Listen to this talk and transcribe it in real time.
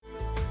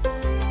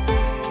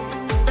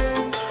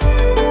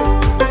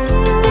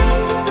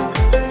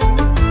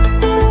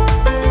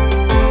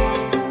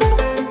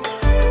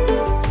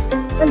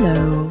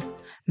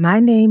My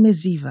name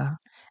is Ziva,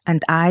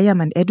 and I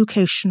am an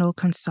educational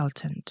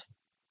consultant.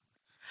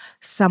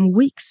 Some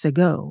weeks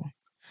ago,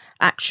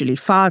 actually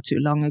far too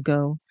long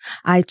ago,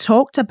 I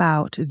talked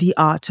about the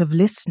art of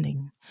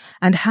listening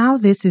and how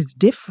this is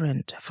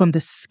different from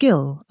the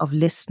skill of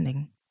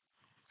listening.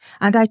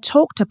 And I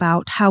talked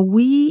about how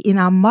we in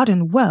our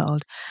modern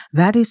world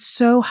that is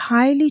so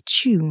highly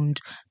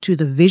tuned to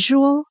the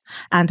visual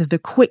and the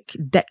quick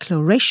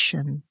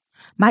declaration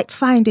might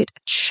find it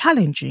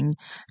challenging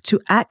to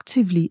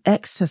actively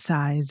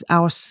exercise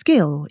our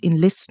skill in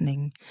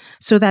listening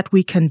so that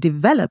we can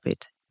develop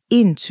it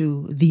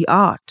into the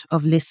art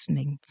of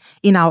listening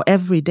in our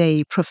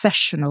everyday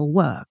professional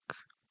work.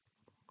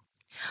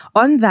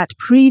 On that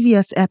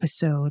previous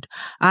episode,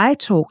 I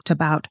talked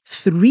about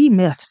 3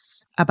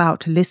 myths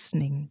about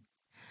listening.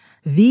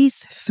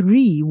 These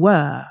 3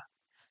 were: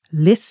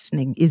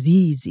 listening is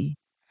easy.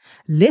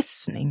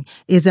 Listening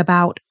is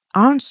about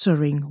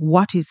answering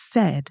what is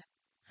said.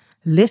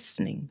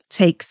 Listening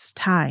takes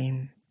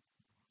time.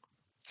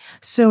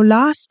 So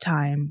last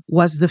time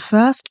was the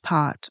first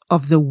part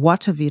of the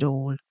what of it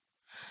all.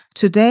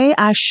 Today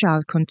I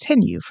shall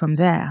continue from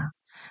there.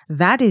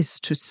 That is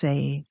to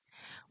say,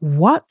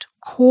 what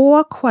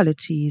core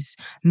qualities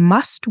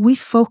must we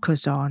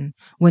focus on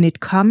when it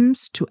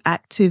comes to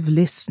active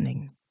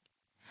listening?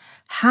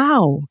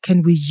 How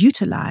can we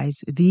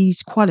utilize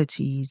these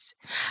qualities?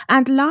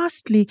 And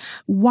lastly,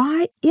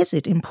 why is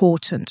it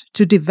important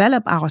to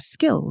develop our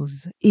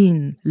skills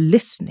in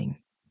listening?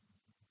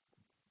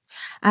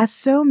 As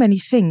so many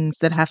things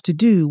that have to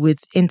do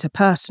with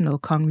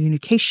interpersonal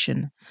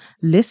communication,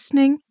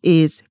 listening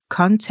is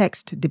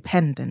context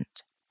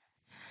dependent.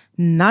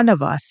 None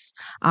of us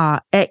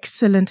are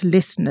excellent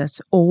listeners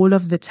all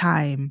of the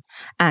time,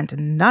 and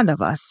none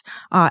of us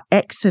are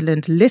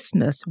excellent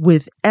listeners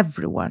with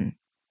everyone.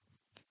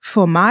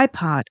 For my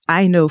part,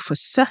 I know for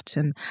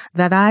certain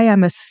that I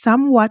am a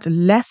somewhat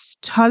less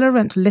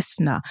tolerant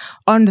listener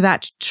on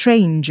that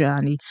train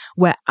journey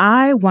where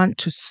I want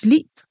to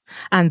sleep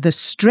and the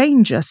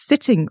stranger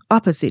sitting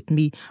opposite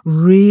me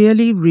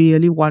really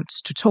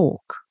wants to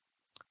talk.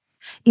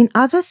 In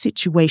other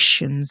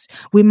situations,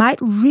 we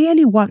might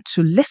really want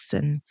to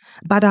listen,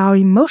 but our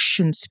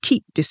emotions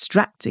keep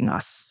distracting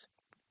us.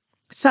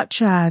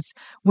 Such as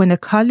when a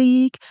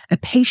colleague, a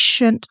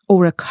patient,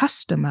 or a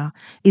customer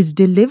is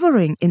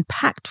delivering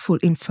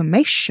impactful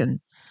information,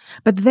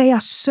 but they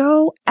are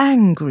so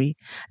angry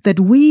that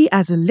we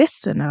as a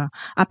listener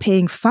are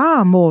paying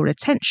far more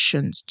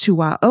attention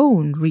to our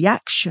own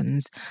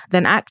reactions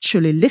than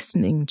actually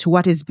listening to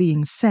what is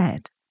being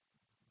said.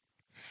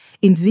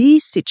 In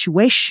these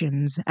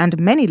situations, and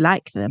many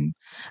like them,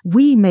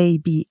 we may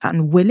be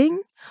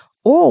unwilling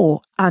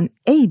or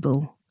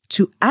unable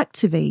to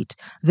activate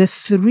the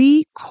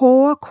 3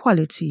 core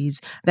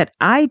qualities that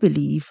I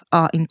believe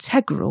are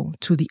integral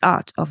to the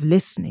art of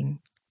listening.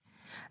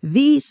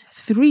 These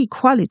 3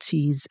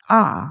 qualities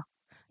are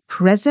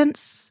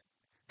presence,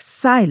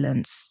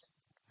 silence,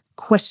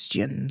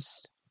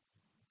 questions.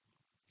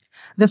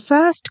 The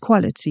first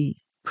quality,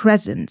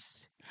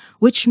 presence,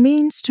 which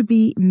means to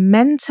be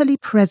mentally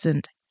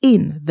present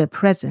in the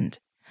present,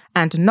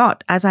 and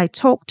not, as I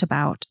talked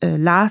about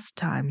last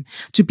time,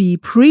 to be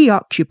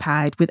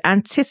preoccupied with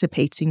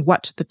anticipating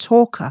what the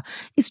talker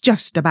is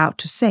just about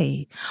to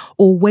say,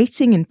 or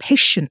waiting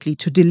impatiently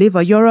to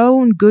deliver your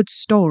own good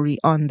story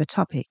on the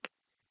topic.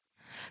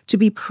 To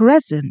be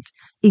present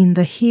in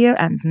the here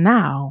and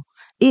now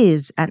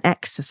is an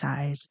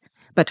exercise,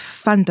 but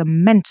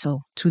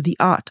fundamental to the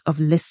art of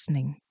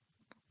listening.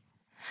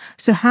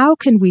 So how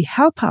can we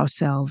help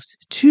ourselves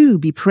to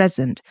be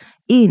present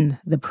in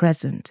the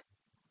present?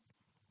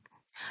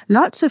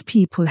 Lots of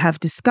people have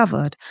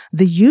discovered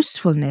the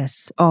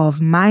usefulness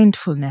of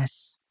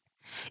mindfulness.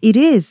 It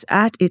is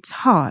at its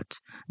heart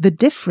the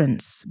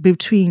difference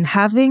between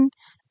having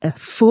a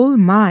full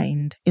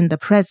mind in the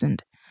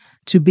present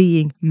to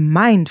being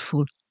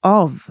mindful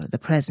of the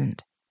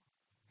present.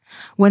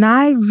 When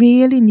I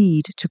really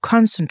need to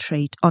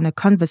concentrate on a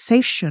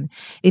conversation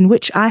in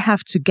which I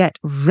have to get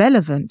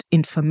relevant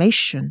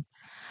information,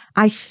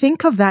 I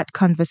think of that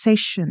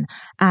conversation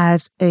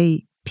as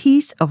a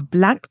piece of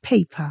blank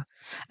paper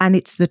and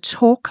it's the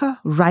talker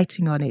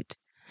writing on it.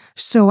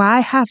 So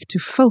I have to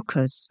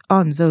focus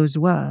on those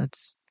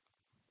words.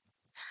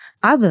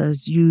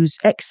 Others use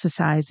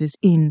exercises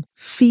in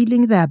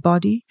feeling their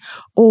body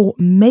or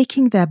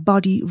making their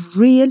body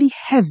really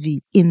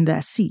heavy in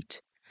their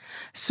seat,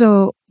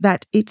 so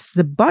that it's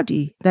the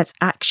body that's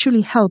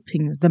actually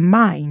helping the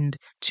mind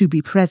to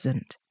be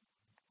present.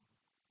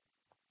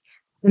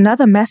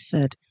 Another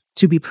method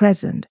to be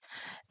present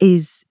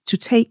is to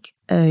take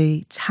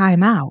a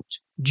time out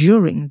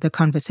during the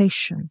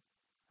conversation.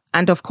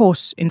 And of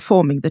course,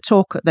 informing the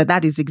talker that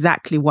that is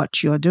exactly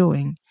what you're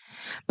doing.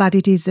 But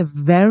it is a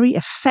very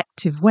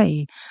effective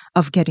way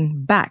of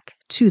getting back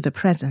to the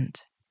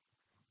present.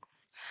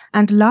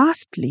 And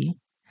lastly,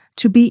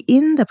 to be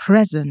in the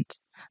present,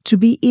 to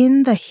be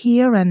in the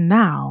here and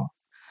now,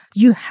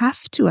 you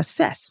have to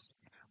assess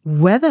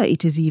whether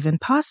it is even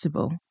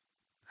possible.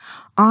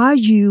 Are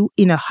you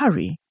in a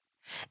hurry?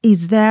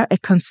 Is there a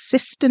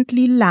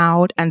consistently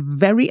loud and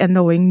very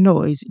annoying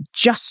noise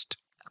just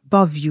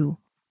above you?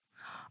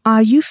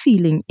 Are you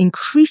feeling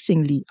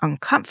increasingly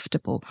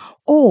uncomfortable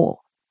or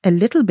a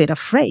little bit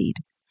afraid?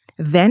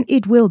 Then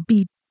it will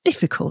be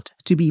difficult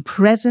to be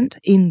present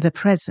in the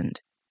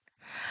present.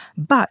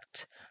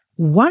 But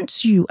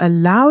once you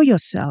allow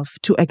yourself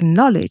to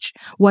acknowledge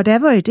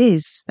whatever it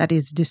is that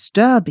is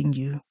disturbing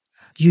you,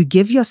 you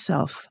give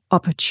yourself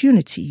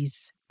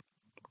opportunities.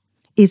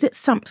 Is it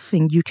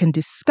something you can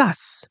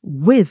discuss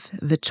with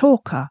the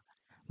talker,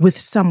 with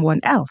someone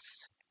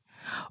else?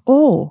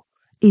 Or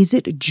is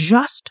it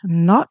just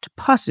not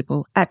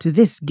possible at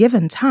this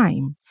given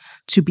time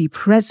to be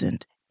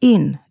present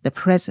in the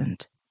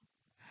present?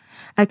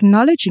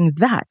 Acknowledging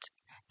that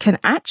can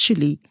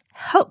actually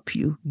help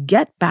you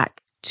get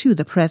back to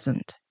the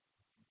present.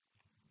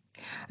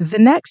 The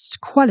next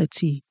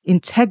quality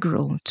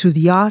integral to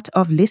the art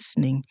of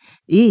listening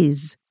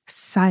is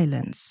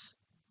silence.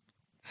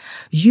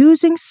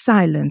 Using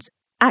silence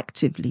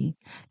actively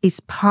is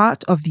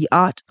part of the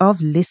art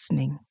of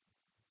listening.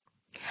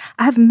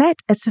 I've met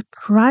a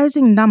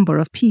surprising number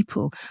of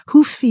people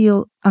who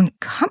feel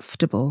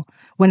uncomfortable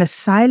when a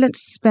silent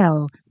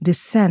spell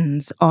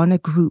descends on a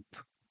group.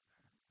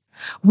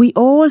 We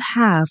all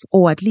have,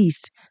 or at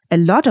least a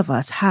lot of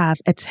us have,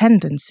 a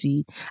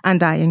tendency,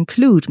 and I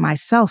include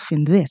myself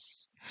in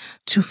this,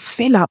 to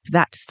fill up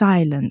that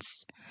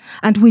silence,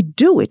 and we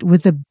do it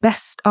with the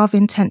best of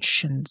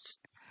intentions.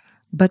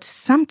 But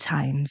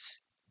sometimes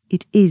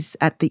it is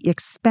at the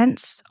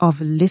expense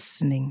of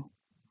listening.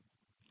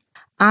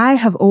 I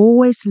have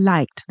always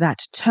liked that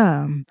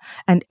term,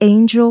 an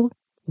angel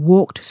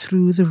walked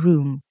through the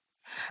room,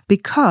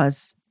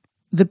 because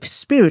the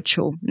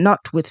spiritual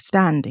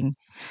notwithstanding,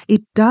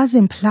 it does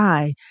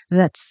imply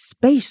that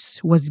space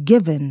was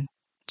given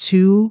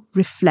to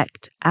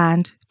reflect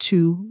and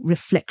to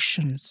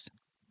reflections.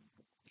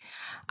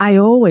 I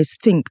always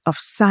think of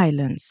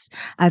silence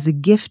as a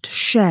gift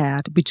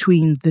shared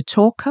between the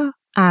talker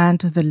and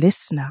the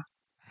listener.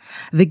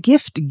 The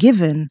gift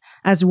given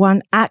as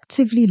one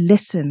actively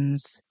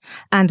listens,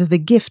 and the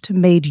gift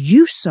made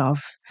use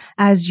of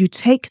as you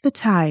take the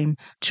time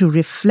to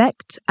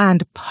reflect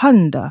and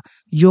ponder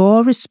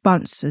your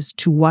responses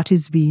to what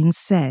is being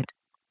said.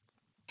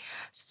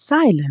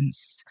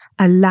 Silence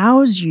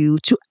allows you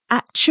to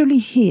actually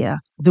hear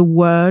the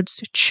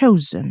words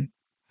chosen.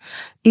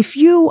 If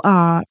you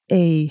are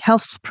a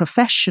health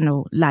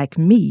professional like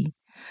me,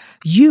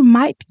 you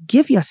might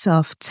give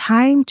yourself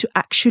time to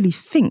actually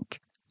think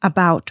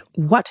about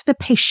what the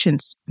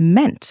patients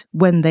meant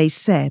when they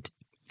said,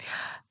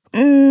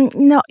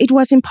 no, it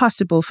was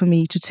impossible for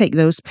me to take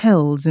those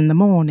pills in the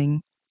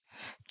morning.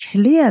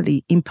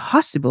 Clearly,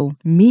 impossible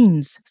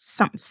means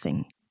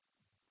something.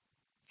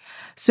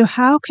 So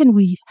how can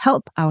we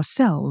help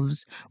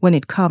ourselves when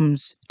it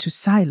comes to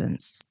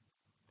silence?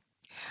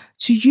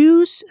 To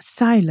use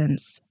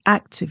silence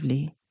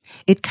actively,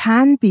 it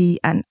can be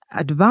an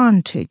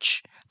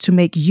advantage to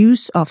make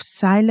use of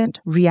silent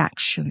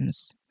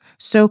reactions,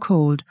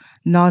 so-called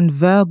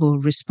non-verbal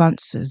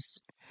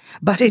responses.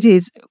 But it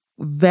is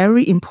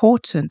very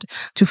important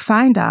to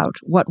find out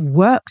what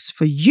works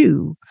for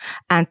you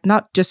and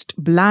not just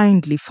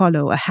blindly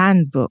follow a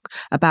handbook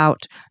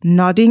about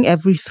nodding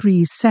every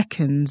 3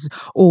 seconds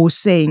or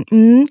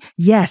saying,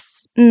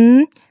 yes,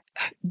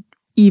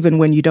 even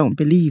when you don't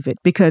believe it,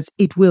 because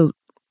it will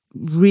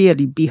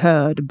really be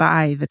heard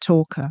by the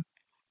talker.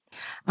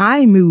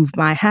 I move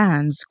my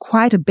hands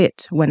quite a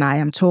bit when I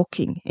am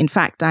talking. In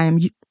fact, I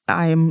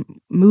am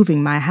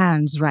moving my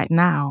hands right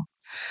now.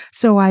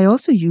 So I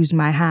also use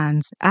my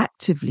hands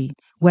actively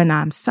when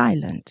I'm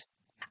silent.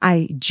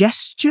 I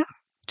gesture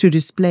to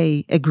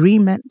display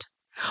agreement,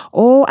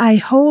 or I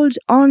hold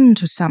on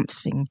to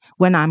something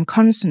when I'm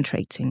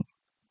concentrating.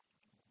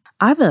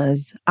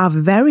 Others are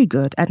very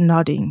good at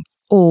nodding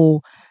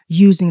or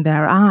using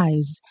their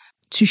eyes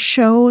to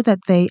show that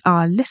they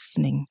are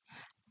listening.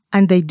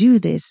 And they do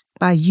this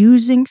by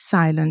using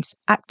silence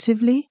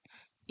actively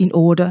in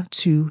order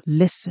to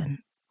listen.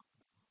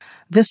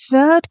 The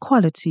third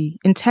quality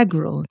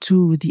integral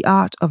to the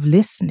art of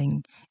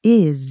listening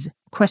is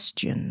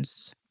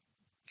questions.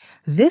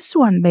 This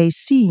one may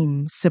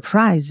seem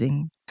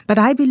surprising, but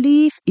I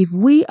believe if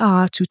we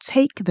are to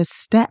take the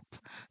step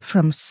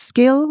from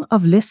skill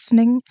of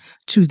listening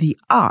to the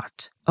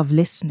art of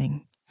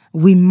listening,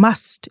 we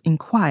must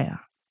inquire.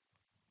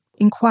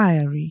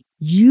 Inquiry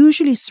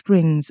usually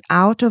springs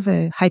out of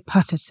a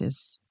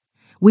hypothesis.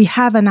 We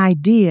have an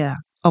idea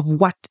of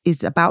what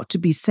is about to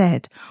be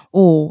said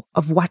or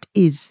of what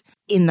is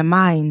in the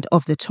mind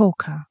of the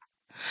talker.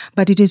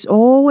 But it is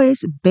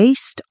always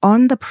based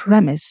on the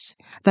premise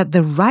that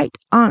the right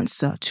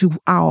answer to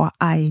our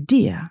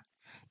idea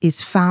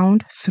is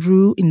found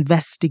through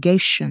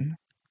investigation.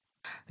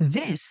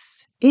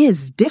 This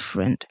is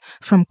different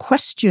from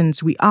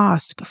questions we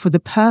ask for the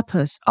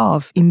purpose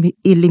of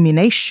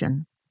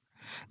elimination.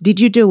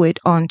 Did you do it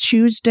on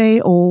Tuesday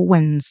or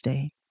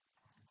Wednesday?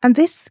 And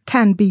this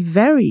can be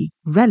very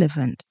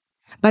relevant.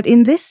 But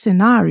in this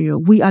scenario,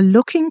 we are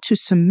looking to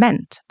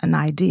cement an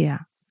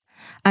idea.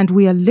 and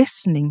we are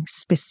listening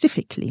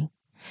specifically,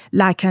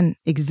 like an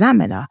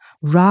examiner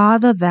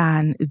rather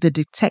than the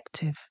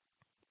detective.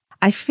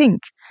 I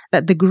think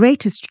that the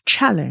greatest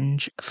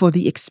challenge for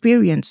the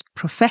experienced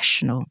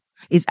professional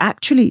is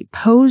actually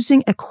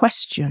posing a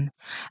question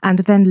and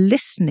then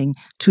listening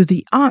to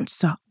the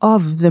answer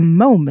of the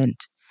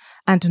moment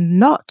and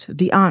not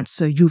the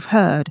answer you've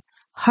heard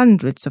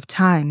hundreds of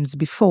times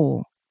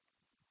before.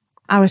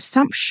 Our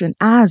assumption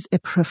as a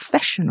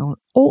professional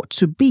ought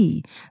to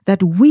be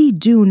that we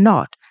do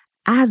not,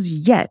 as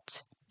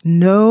yet,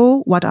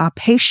 know what our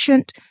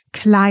patient,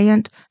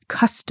 client,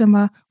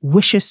 customer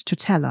wishes to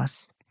tell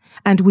us,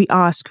 and we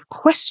ask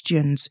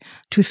questions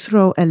to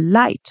throw a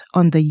light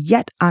on the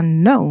yet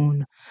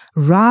unknown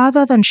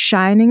rather than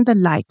shining the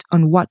light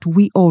on what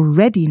we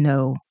already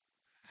know.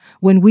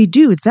 When we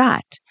do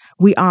that,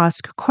 we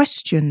ask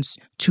questions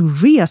to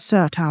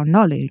reassert our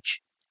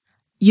knowledge.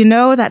 You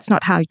know that's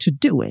not how to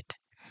do it.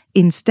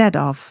 Instead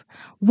of,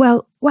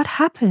 well, what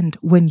happened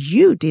when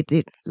you did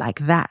it like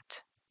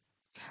that?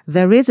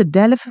 There is a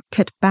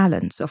delicate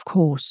balance, of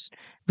course,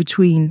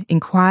 between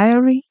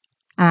inquiry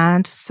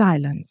and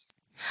silence.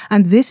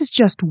 And this is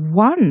just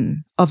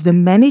one of the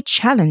many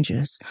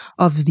challenges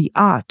of the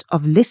art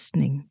of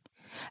listening,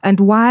 and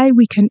why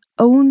we can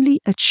only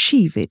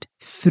achieve it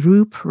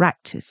through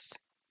practice.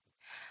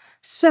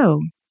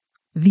 So,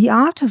 the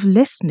art of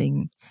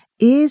listening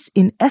is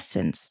in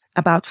essence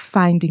about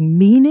finding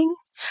meaning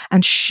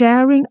and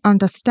sharing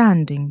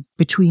understanding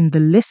between the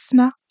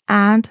listener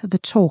and the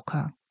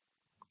talker.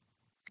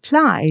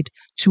 Applied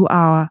to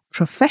our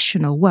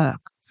professional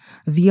work,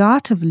 the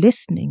art of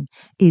listening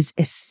is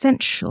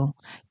essential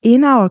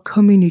in our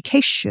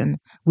communication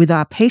with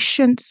our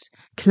patients,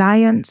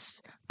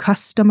 clients,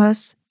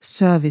 customers,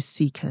 service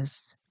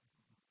seekers.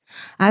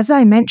 As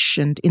I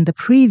mentioned in the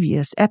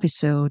previous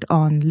episode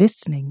on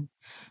listening,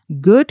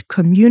 good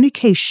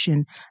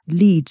communication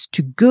leads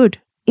to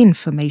good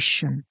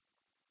information.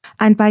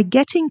 And by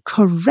getting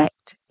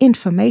correct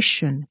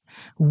information,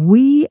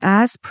 we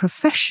as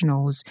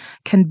professionals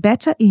can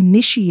better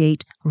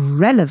initiate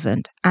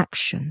relevant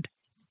action.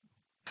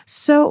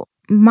 So,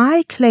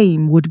 my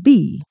claim would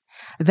be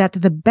that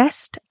the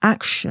best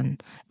action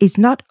is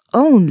not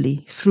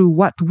only through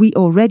what we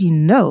already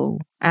know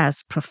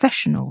as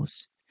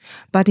professionals,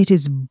 but it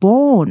is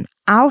born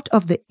out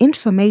of the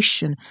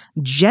information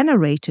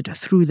generated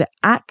through the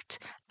act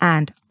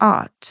and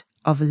art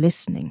of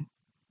listening.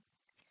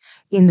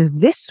 In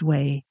this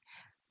way,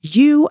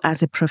 you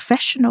as a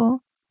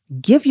professional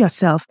give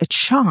yourself a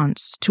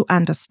chance to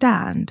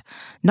understand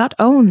not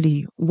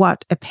only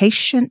what a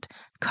patient,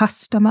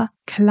 customer,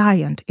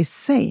 client is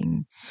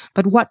saying,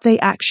 but what they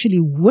actually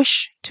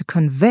wish to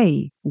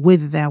convey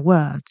with their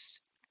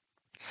words.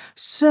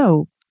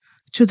 So,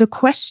 to the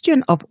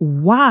question of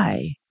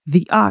why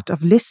the art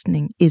of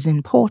listening is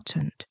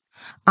important,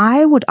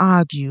 I would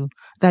argue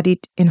that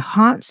it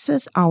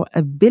enhances our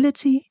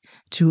ability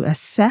to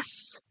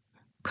assess,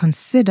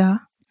 consider,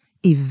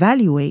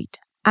 evaluate,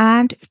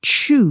 and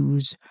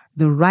choose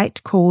the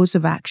right course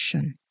of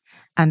action.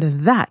 And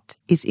that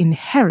is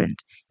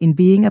inherent in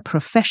being a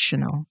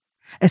professional,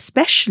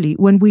 especially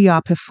when we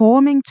are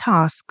performing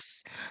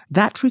tasks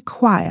that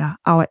require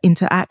our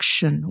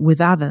interaction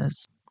with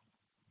others.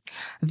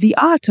 The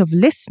art of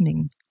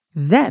listening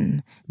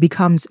then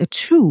becomes a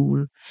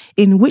tool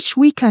in which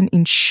we can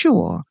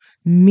ensure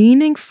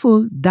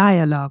meaningful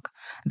dialogue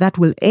that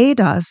will aid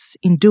us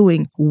in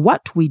doing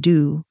what we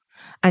do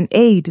and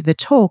aid the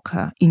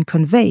talker in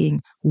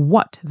conveying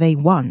what they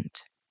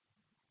want.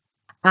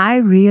 I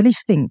really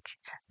think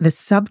the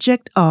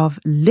subject of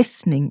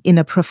listening in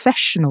a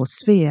professional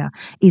sphere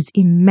is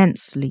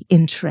immensely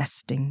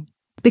interesting.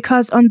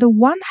 Because on the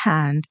one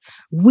hand,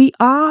 we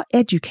are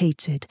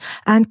educated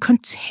and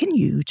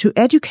continue to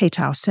educate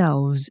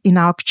ourselves in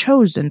our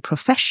chosen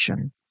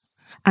profession,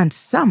 and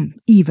some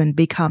even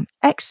become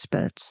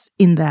experts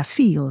in their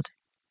field.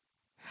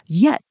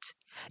 Yet,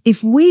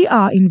 if we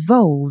are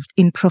involved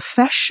in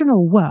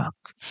professional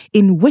work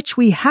in which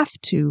we have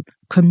to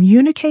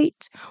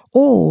communicate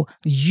or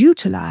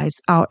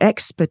utilize our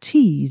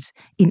expertise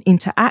in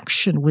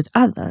interaction with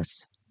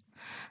others,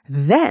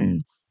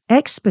 then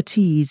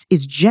expertise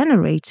is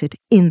generated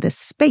in the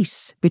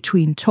space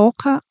between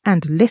talker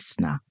and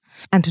listener,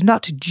 and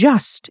not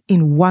just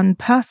in one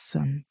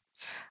person.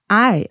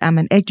 I am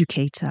an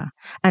educator,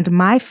 and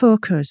my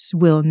focus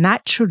will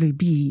naturally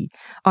be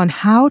on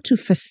how to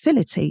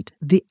facilitate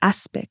the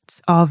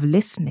aspects of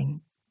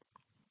listening.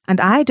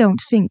 And I don't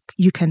think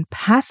you can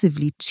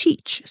passively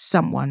teach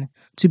someone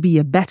to be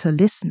a better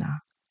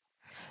listener.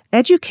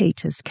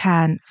 Educators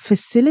can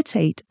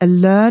facilitate a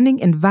learning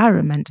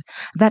environment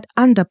that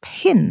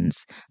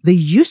underpins the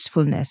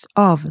usefulness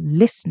of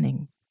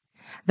listening.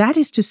 That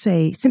is to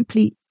say,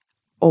 simply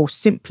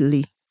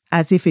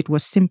as if it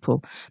was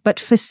simple, but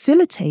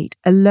facilitate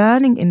a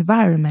learning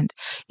environment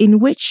in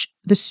which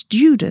the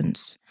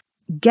students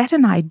get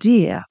an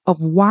idea of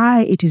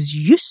why it is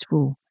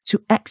useful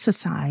to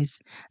exercise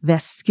their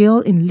skill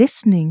in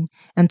listening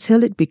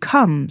until it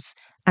becomes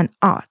an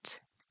art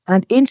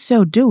And in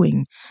so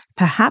doing,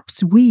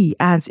 perhaps we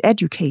as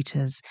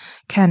educators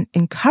can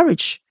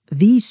encourage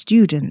these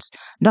students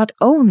not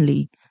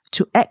only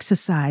to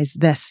exercise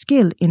their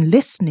skill in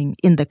listening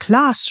in the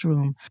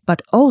classroom,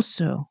 but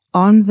also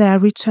on their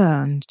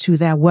return to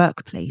their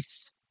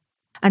workplace.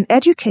 An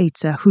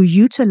educator who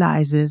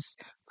utilizes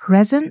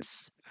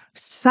presence,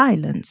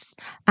 silence,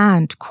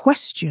 and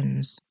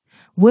questions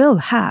will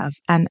have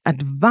an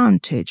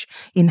advantage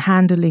in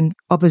handling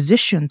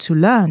opposition to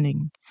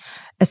learning,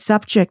 a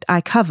subject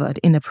I covered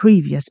in a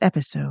previous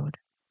episode.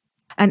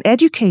 An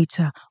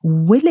educator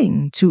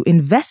willing to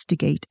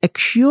investigate a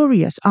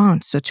curious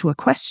answer to a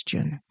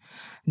question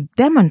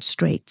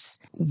demonstrates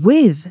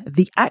with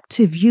the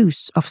active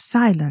use of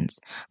silence,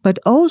 but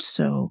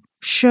also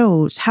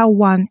shows how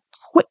one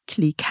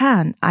quickly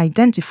can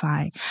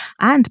identify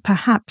and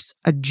perhaps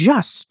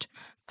adjust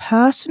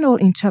personal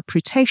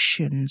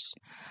interpretations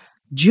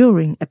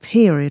during a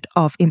period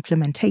of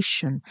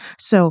implementation.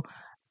 So,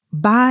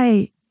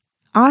 by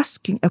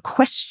asking a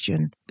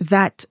question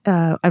that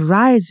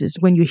arises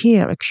when you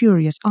hear a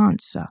curious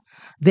answer,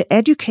 the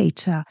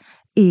educator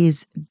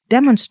is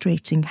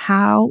demonstrating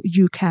how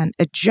you can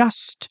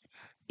adjust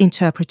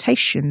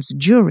interpretations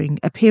during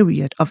a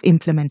period of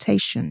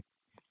implementation.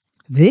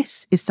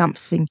 This is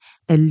something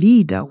a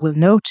leader will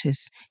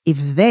notice if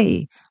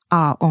they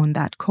are on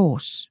that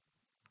course.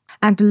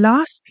 And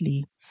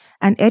lastly,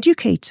 an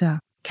educator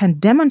can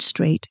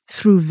demonstrate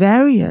through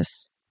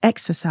various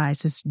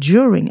exercises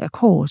during a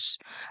course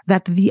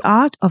that the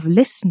art of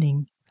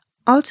listening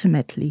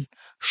ultimately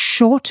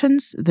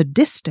shortens the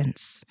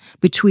distance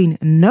between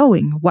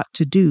knowing what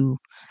to do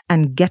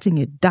and getting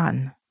it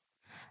done.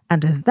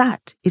 And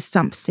that is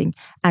something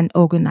an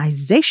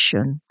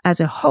organization as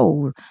a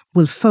whole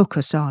will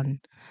focus on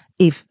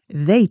if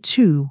they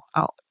too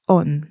are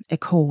on a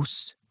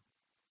course.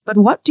 But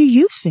what do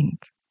you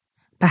think?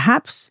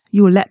 Perhaps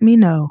you'll let me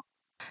know.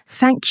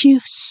 Thank you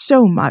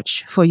so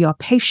much for your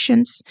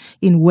patience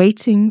in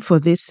waiting for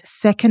this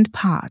second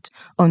part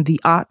on the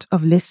art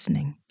of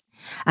listening.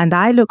 And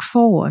I look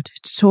forward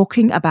to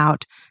talking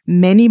about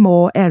many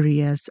more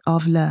areas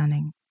of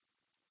learning.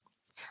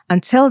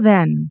 Until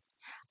then,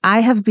 I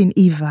have been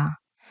Eva,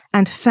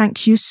 and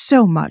thank you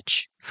so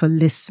much for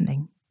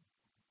listening.